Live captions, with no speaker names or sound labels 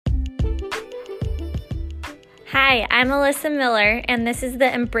Hi, I'm Alyssa Miller, and this is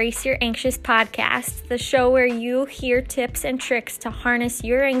the Embrace Your Anxious podcast, the show where you hear tips and tricks to harness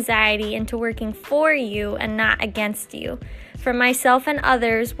your anxiety into working for you and not against you. From myself and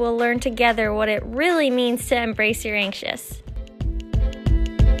others, we'll learn together what it really means to embrace your anxious.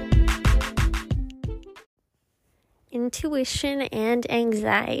 Intuition and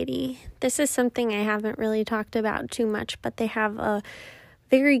anxiety. This is something I haven't really talked about too much, but they have a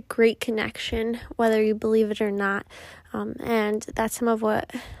very great connection, whether you believe it or not. And that's some of what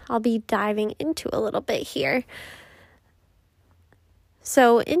I'll be diving into a little bit here.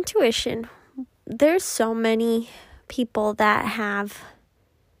 So intuition, there's so many people that have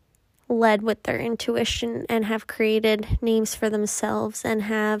led with their intuition and have created names for themselves and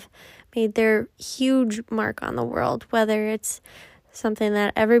have made their huge mark on the world, whether it's something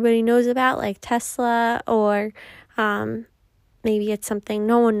that everybody knows about like Tesla, or maybe it's something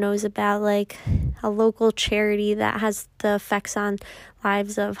no one knows about, like a local charity that has the effects on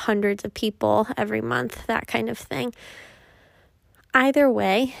lives of hundreds of people every month, that kind of thing. Either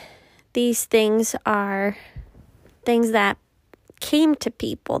way, these things are things that came to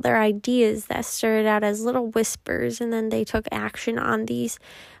people. They're ideas that started out as little whispers, and then they took action on these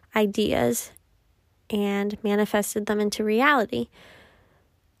ideas and manifested them into reality.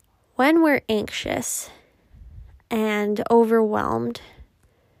 When we're anxious and overwhelmed,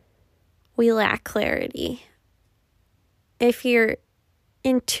 we lack clarity. If you're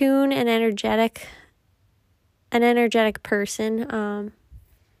in tune and an energetic person,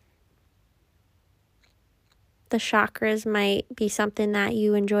 the chakras might be something that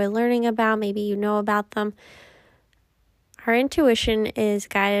you enjoy learning about. Maybe you know about them. Our intuition is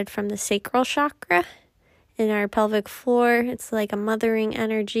guided from the sacral chakra in our pelvic floor. It's like a mothering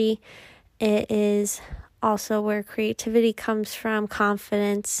energy. It is also where creativity comes from,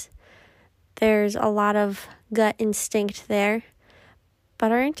 confidence. There's a lot of gut instinct there.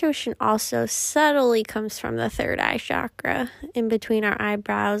 But our intuition also subtly comes from the third eye chakra, in between our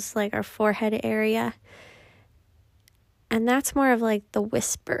eyebrows, like our forehead area. And that's more of like the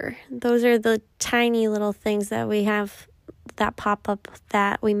whisper. Those are the tiny little things that we have that pop up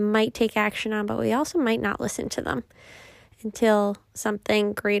that we might take action on, but we also might not listen to them until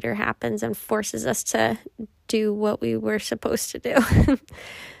something greater happens and forces us to do what we were supposed to do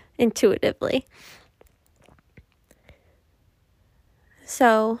intuitively.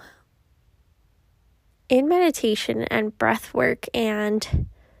 So in meditation and breath work and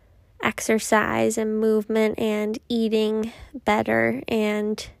exercise and movement and eating better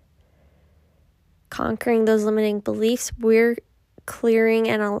and conquering those limiting beliefs, we're clearing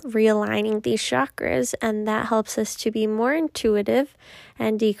and realigning these chakras, and that helps us to be more intuitive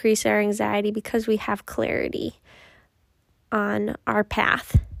and decrease our anxiety because we have clarity on our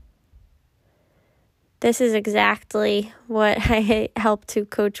path. This is exactly what I help to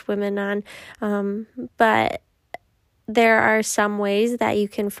coach women on, but there are some ways that you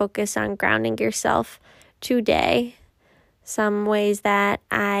can focus on grounding yourself today. Some ways that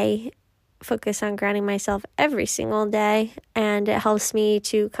I focus on grounding myself every single day, and it helps me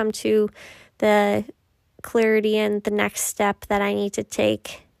to come to the clarity and the next step that I need to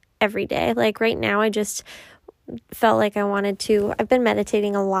take every day. Like right now, I just felt like I've been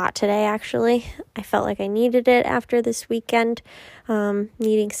meditating a lot today, actually. I felt like I needed it after this weekend,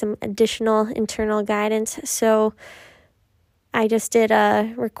 needing some additional internal guidance. So I just did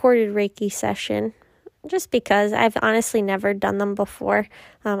a recorded Reiki session, just because I've honestly never done them before.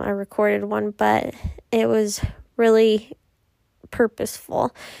 I recorded one, but it was really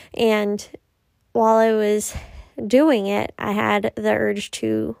purposeful. And while I was doing it, I had the urge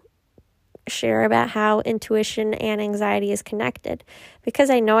to share about how intuition and anxiety is connected,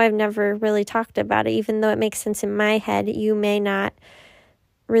 because I know I've never really talked about it. Even though it makes sense in my head, you may not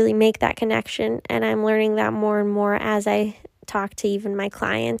really make that connection. And I'm learning that more and more as I talk to even my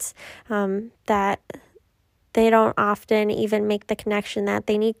clients, that they don't often even make the connection that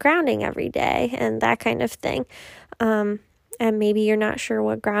they need grounding every day and that kind of thing. And maybe you're not sure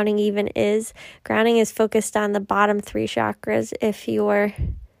what grounding even is. Grounding is focused on the bottom three chakras if you're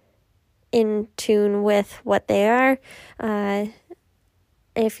in tune with what they are.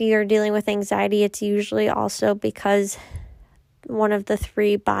 If you're dealing with anxiety, it's usually also because one of the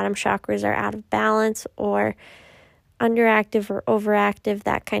three bottom chakras are out of balance or underactive or overactive,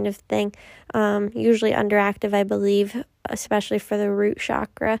 that kind of thing. Usually underactive, I believe, especially for the root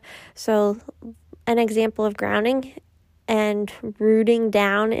chakra. So an example of grounding and rooting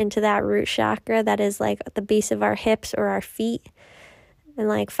down into that root chakra that is like at the base of our hips or our feet, and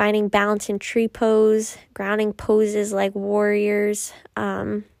like finding balance in tree pose, grounding poses like warriors,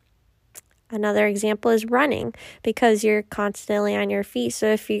 Another example is running, because you're constantly on your feet. So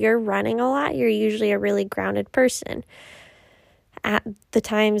if you're running a lot, you're usually a really grounded person at the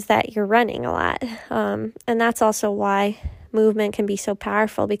times that you're running a lot. And that's also why movement can be so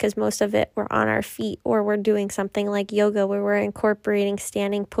powerful, because most of it we're on our feet, or we're doing something like yoga where we're incorporating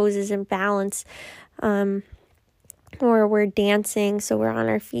standing poses and balance, or we're dancing, so we're on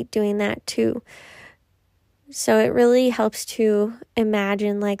our feet doing that too. So it really helps to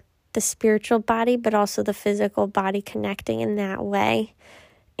imagine like the spiritual body, but also the physical body connecting in that way,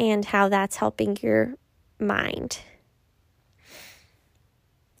 and how that's helping your mind.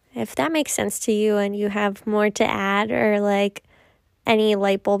 If that makes sense to you and you have more to add, or like any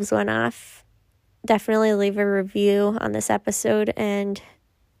light bulbs went off, definitely leave a review on this episode and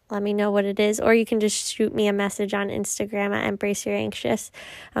let me know what it is. Or you can just shoot me a message on Instagram at Embrace Your Anxious,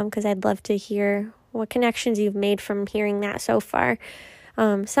 because I'd love to hear what connections you've made from hearing that so far.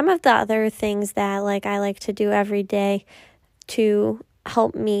 Some of the other things that I like to do every day to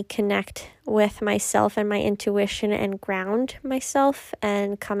help me connect with myself and my intuition and ground myself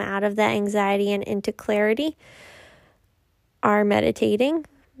and come out of that anxiety and into clarity are meditating,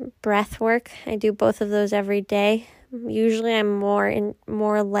 breath work. I do both of those every day. Usually I'm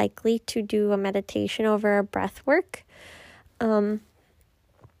more likely to do a meditation over a breath work. And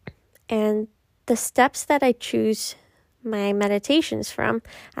the steps that I choose my meditations from,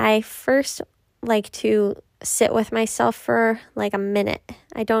 I first like to sit with myself for like a minute.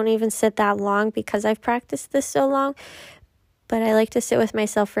 I don't even sit that long because I've practiced this so long, but I like to sit with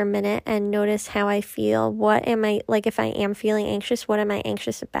myself for a minute and notice how I feel. What am I, like if I am feeling anxious, what am I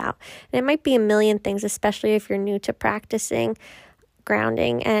anxious about? And it might be a million things, especially if you're new to practicing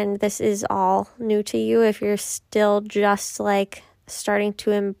grounding and this is all new to you. If you're still just like starting to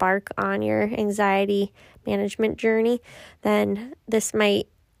embark on your anxiety management journey, then this might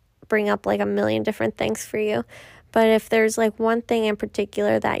bring up like a million different things for you. But if there's like one thing in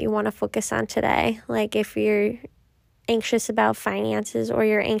particular that you want to focus on today, like if you're anxious about finances, or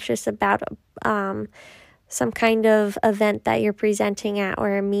you're anxious about some kind of event that you're presenting at,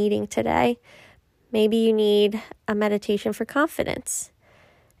 or a meeting today, maybe you need a meditation for confidence.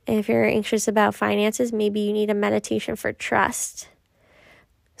 If you're anxious about finances, maybe you need a meditation for trust.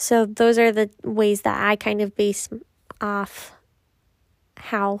 So those are the ways that I kind of base off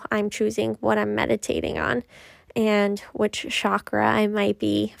how I'm choosing what I'm meditating on and which chakra I might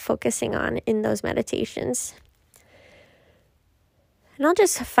be focusing on in those meditations. And I'll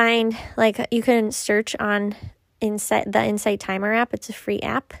just find, like, you can search on the Insight Timer app. It's a free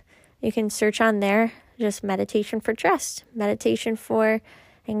app. You can search on there, just meditation for trust, meditation for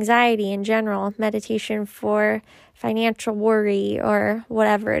anxiety in general, meditation for financial worry, or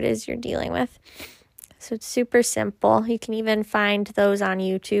whatever it is you're dealing with. So it's super simple. You can even find those on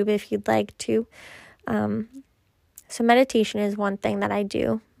YouTube if you'd like to. So meditation is one thing that I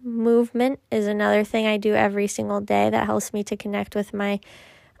do. Movement is another thing I do every single day that helps me to connect with my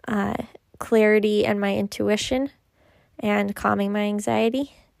clarity and my intuition and calming my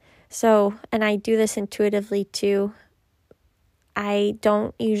anxiety. So, and I do this intuitively too. I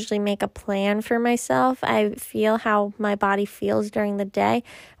don't usually make a plan for myself. I feel how my body feels during the day,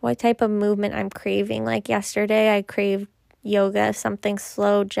 what type of movement I'm craving. Like yesterday, I craved yoga, something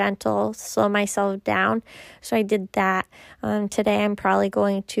slow, gentle, slow myself down. So I did that. Today, I'm probably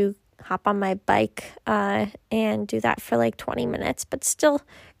going to hop on my bike and do that for like 20 minutes, but still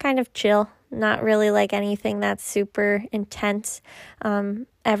kind of chill. Not really like anything that's super intense.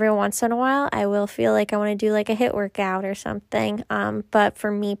 Every once in a while, I will feel like I want to do like a HIIT workout or something. But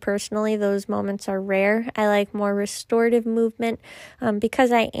for me personally, those moments are rare. I like more restorative movement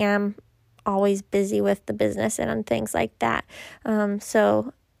because I am always busy with the business and on things like that. And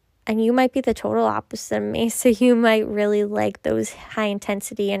you might be the total opposite of me. So you might really like those high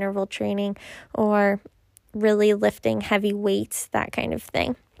intensity interval training or really lifting heavy weights, that kind of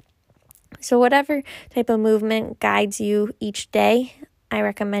thing. So whatever type of movement guides you each day, I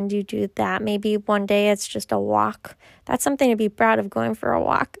recommend you do that. Maybe one day it's just a walk. That's something to be proud of, going for a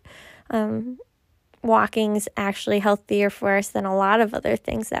walk. Walking is actually healthier for us than a lot of other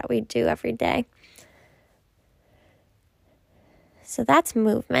things that we do every day. So that's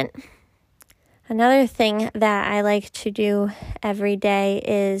movement. Another thing that I like to do every day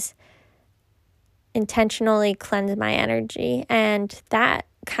is intentionally cleanse my energy. And that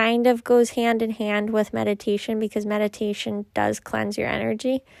kind of goes hand in hand with meditation, because meditation does cleanse your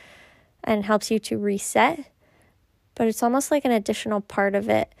energy and helps you to reset. But it's almost like an additional part of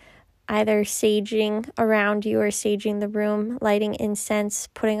it. Either saging around you or saging the room, lighting incense,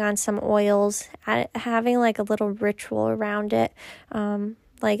 putting on some oils, having like a little ritual around it.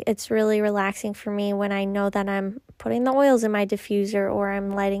 Like, it's really relaxing for me when I know that I'm putting the oils in my diffuser, or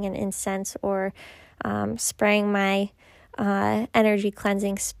I'm lighting an incense, or spraying my energy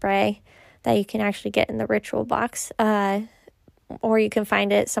cleansing spray that you can actually get in the ritual box. Or you can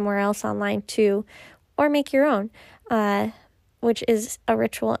find it somewhere else online too, or make your own, which is a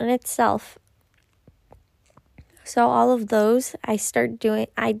ritual in itself. So all of those, I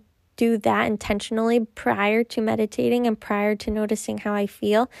do that intentionally prior to meditating and prior to noticing how I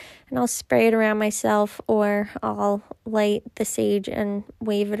feel. And I'll spray it around myself, or I'll light the sage and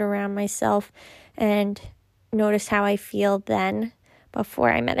wave it around myself and notice how I feel then before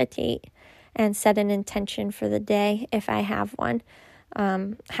I meditate, and set an intention for the day if I have one.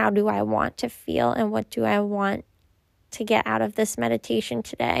 How do I want to feel, and what do I want to get out of this meditation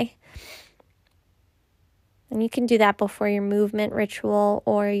today? And you can do that before your movement ritual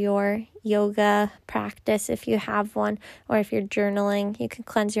or your yoga practice if you have one, or if you're journaling. You can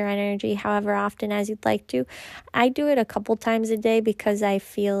cleanse your energy however often as you'd like to. I do it a couple times a day because I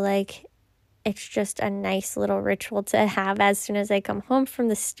feel like it's just a nice little ritual to have as soon as I come home from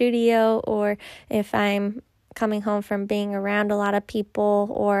the studio, or if I'm coming home from being around a lot of people,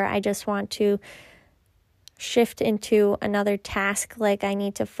 or I just want to shift into another task, like I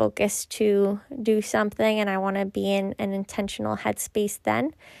need to focus to do something and I want to be in an intentional headspace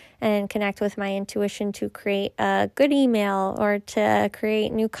then, and connect with my intuition to create a good email or to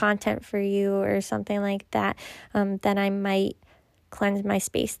create new content for you or something like that, then I might cleanse my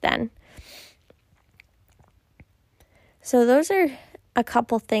space then. So those are a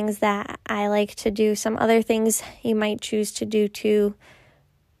couple things that I like to do. Some other things you might choose to do to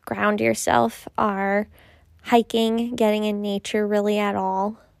ground yourself are hiking, getting in nature really at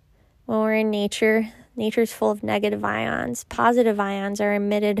all. When we're in nature, nature's full of negative ions. Positive ions are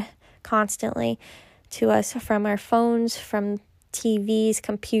emitted constantly to us from our phones, from TVs,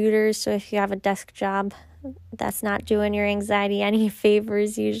 computers. So if you have a desk job, that's not doing your anxiety any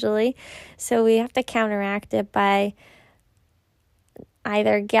favors usually. So we have to counteract it by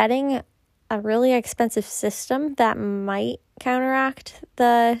either getting a really expensive system that might counteract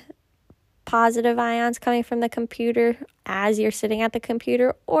the positive ions coming from the computer as you're sitting at the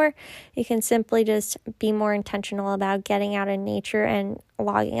computer, or you can simply just be more intentional about getting out in nature and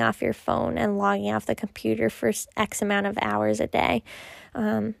logging off your phone and logging off the computer for X amount of hours a day.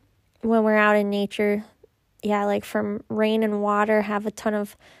 When we're out in nature, like from rain and water, have a ton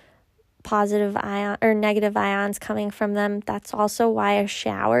of positive ion or negative ions coming from them. That's also why a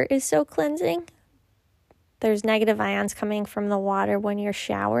shower is so cleansing. There's negative ions coming from the water when you're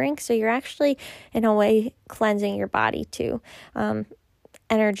showering, so you're actually in a way cleansing your body too,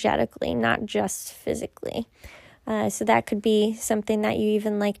 energetically, not just physically. So that could be something that you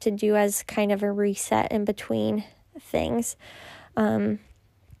even like to do as kind of a reset in between things. Some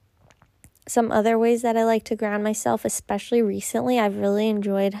other ways that I like to ground myself, especially recently, I've really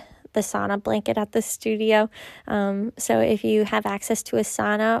enjoyed the sauna blanket at the studio. So if you have access to a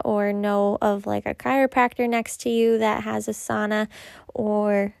sauna, or know of like a chiropractor next to you that has a sauna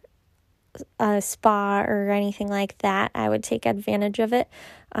or a spa or anything like that, I would take advantage of it.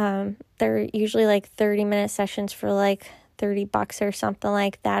 They're usually like 30-minute sessions for like $30 or something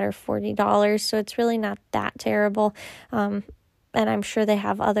like that, or $40. So it's really not that terrible. And I'm sure they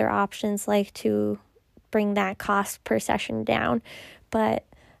have other options like to bring that cost per session down. But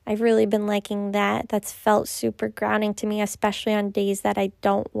I've really been liking that. That's felt super grounding to me, especially on days that I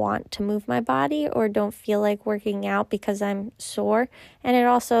don't want to move my body or don't feel like working out because I'm sore. And it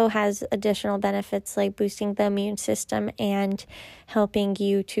also has additional benefits like boosting the immune system and helping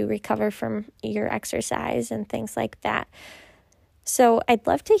you to recover from your exercise and things like that. So I'd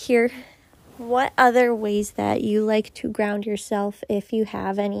love to hear what other ways that you like to ground yourself, if you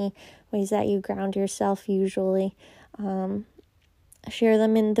have any ways that you ground yourself usually. Share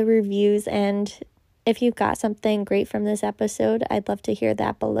them in the reviews, and if you got something great from this episode, I'd love to hear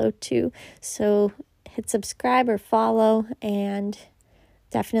that below too. So hit subscribe or follow, and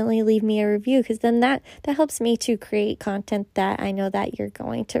definitely leave me a review, because then that helps me to create content that I know that you're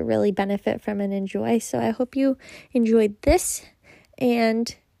going to really benefit from and enjoy. So I hope you enjoyed this,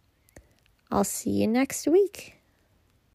 and I'll see you next week.